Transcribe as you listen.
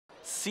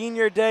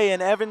Senior day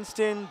in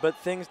Evanston, but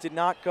things did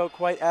not go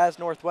quite as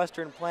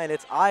Northwestern planned.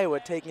 It's Iowa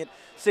taking it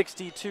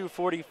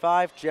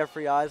 62-45.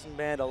 Jeffrey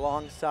Eisenband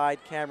alongside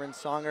Cameron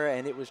Songer,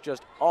 and it was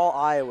just all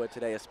Iowa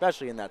today,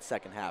 especially in that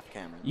second half,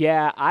 Cameron.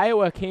 Yeah,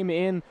 Iowa came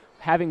in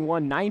having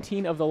won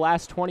 19 of the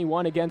last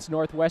 21 against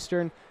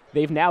Northwestern.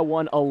 They've now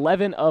won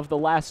 11 of the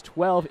last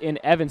 12 in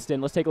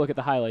Evanston. Let's take a look at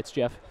the highlights,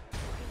 Jeff.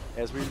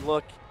 As we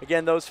look,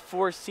 again, those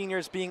four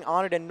seniors being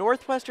honored, and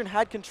Northwestern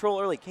had control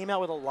early, came out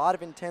with a lot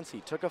of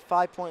intensity, took a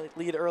 5-point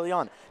lead early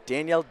on.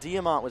 Danielle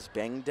Diamant was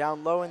banging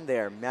down low in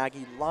there.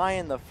 Maggie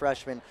Lyon, the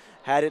freshman,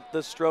 had it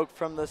the stroke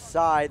from the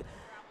side,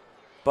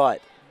 but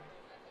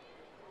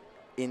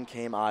in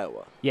came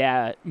Iowa.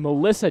 Yeah,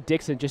 Melissa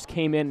Dixon just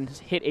came in and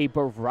hit a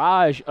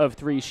barrage of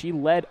threes. She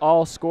led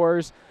all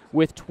scorers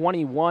with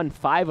 21,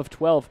 5 of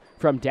 12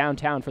 from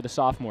downtown for the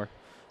sophomore.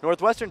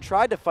 Northwestern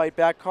tried to fight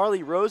back.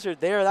 Carly Roser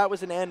there, that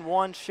was an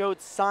N1, showed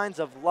signs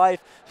of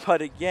life,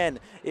 but again,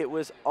 it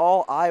was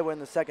all Iowa in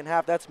the second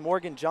half. That's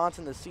Morgan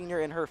Johnson, the senior,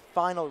 in her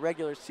final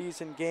regular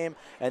season game,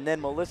 and then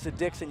Melissa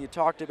Dixon, you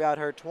talked about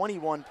her,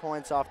 21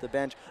 points off the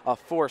bench, a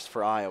force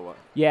for Iowa.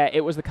 Yeah,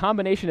 it was the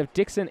combination of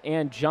Dixon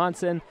and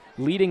Johnson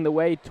leading the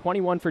way,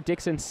 21 for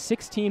Dixon,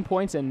 16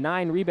 points and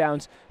 9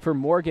 rebounds for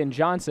Morgan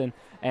Johnson,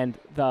 and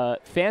the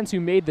fans who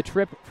made the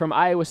trip from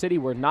Iowa City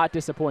were not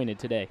disappointed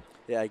today.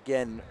 Yeah,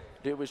 again,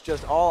 it was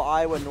just all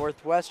Iowa.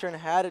 Northwestern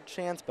had a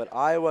chance, but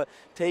Iowa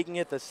taking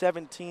it, the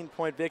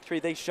 17-point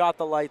victory. They shot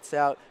the lights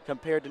out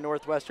compared to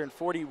Northwestern,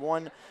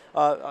 41%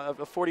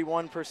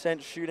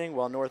 shooting,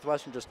 while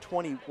Northwestern just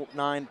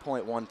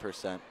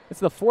 29.1%. It's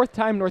the fourth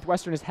time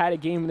Northwestern has had a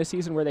game this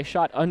season where they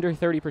shot under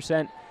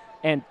 30%,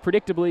 and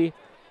predictably,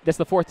 that's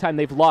the fourth time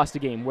they've lost a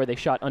game where they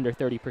shot under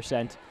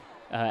 30%.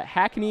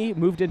 Hackney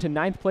moved into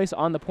 9th place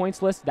on the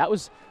points list. That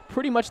was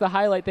pretty much the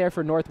highlight there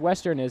for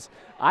Northwestern, as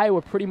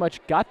Iowa pretty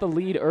much got the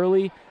lead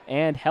early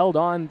and held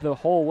on the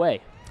whole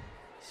way.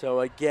 So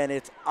again,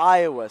 it's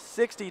Iowa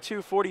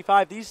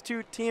 62-45. These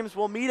two teams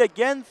will meet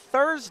again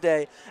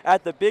Thursday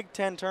at the Big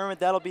Ten tournament.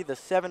 That'll be the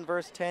 7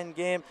 versus 10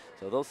 game.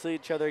 So they'll see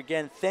each other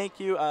again. Thank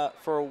you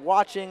for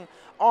watching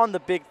on the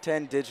Big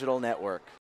Ten Digital Network.